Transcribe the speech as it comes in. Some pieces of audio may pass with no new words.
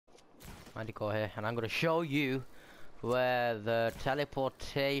Manticore here, and I'm gonna show you where the teleport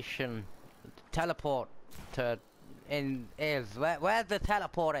to in is where the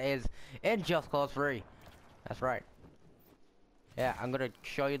teleporter is in Just Cause 3. That's right. Yeah, I'm gonna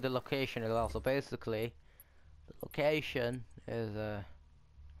show you the location as well. So basically, the location is what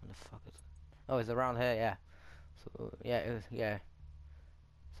the fuck is it? Oh, it's around here. Yeah. So yeah.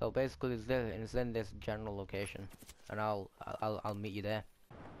 So basically, it's in this general location, and I'll meet you there.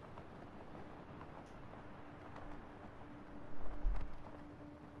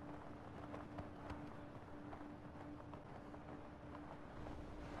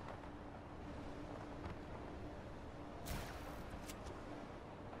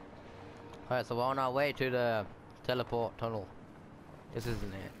 Alright, so we're on our way to the teleport tunnel. This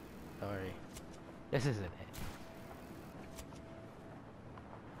isn't it. Sorry. This isn't it.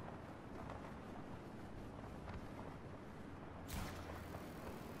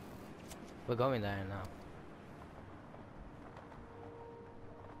 We're going there now.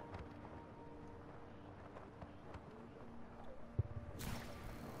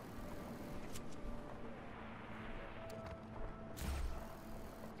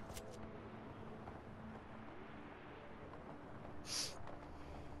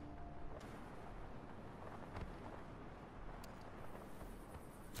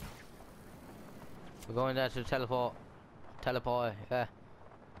 We're going there to teleport. Yeah.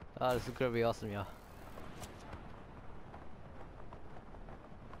 Oh, this is gonna be awesome, yo.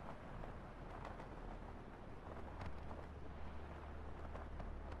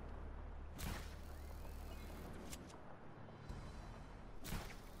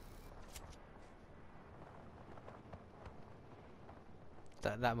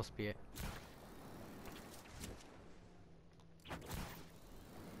 That must be it.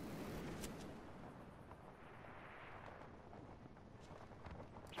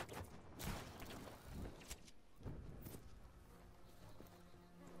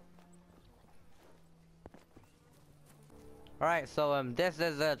 Alright, so this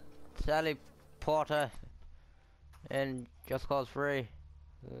is a teleporter in Just Cause 3.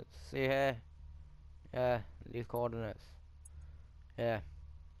 See here? Yeah, these coordinates. Yeah.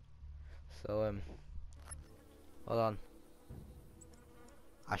 So hold on.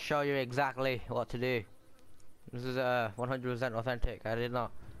 I'll show you exactly what to do. This is 100% authentic. I did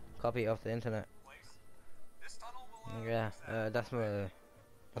not copy it off the internet. Yeah, that's my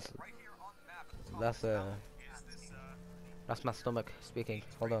that's my stomach speaking.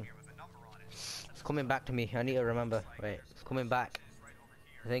 Hold on. It's coming back to me. I need to remember. Wait, it's coming back.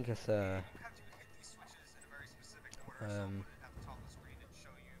 I think it's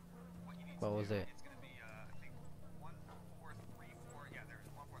what was it?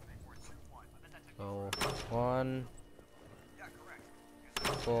 So 1,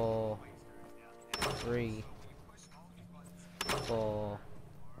 4, 3, 4,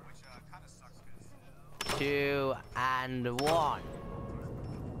 2, and 1.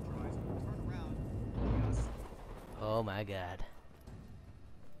 Oh my god.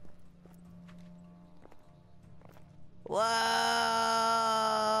 Whoa!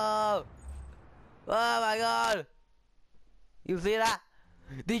 Oh my god! You see that?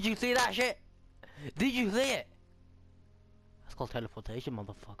 Did you see that shit? Did you see it? That's called teleportation,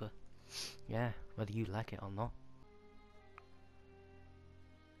 motherfucker. Yeah, whether you like it or not.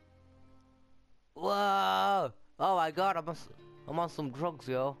 Whoa! Oh my god, I'm on some drugs,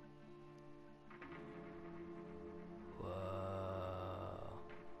 yo. Whoa.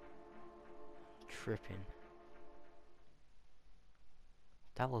 Tripping.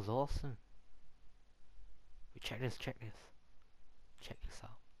 That was awesome. Check this. Check this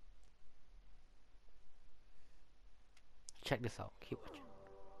out. Check this out. Keep watching.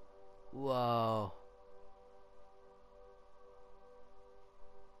 Whoa.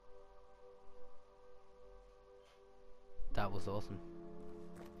 That was awesome.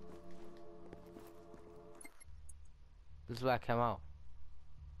 This is where I came out.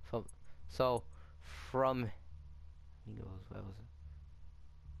 From where was it?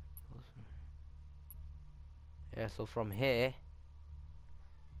 Yeah, so from here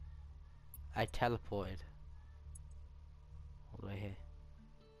I teleported all the way here.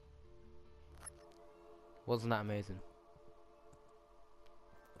 Wasn't that amazing?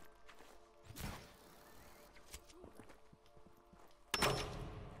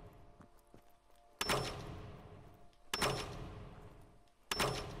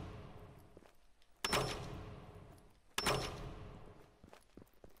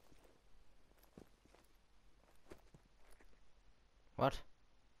 What?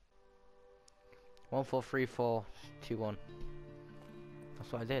 1 4 3 4 2 1.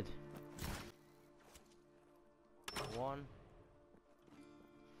 That's what I did. 1,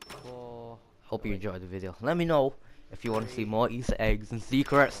 4. Hope you enjoyed the video. Let me know if you want to see more Easter eggs and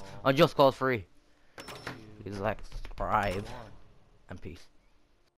secrets on Just Cause 3. Please like, subscribe, and peace.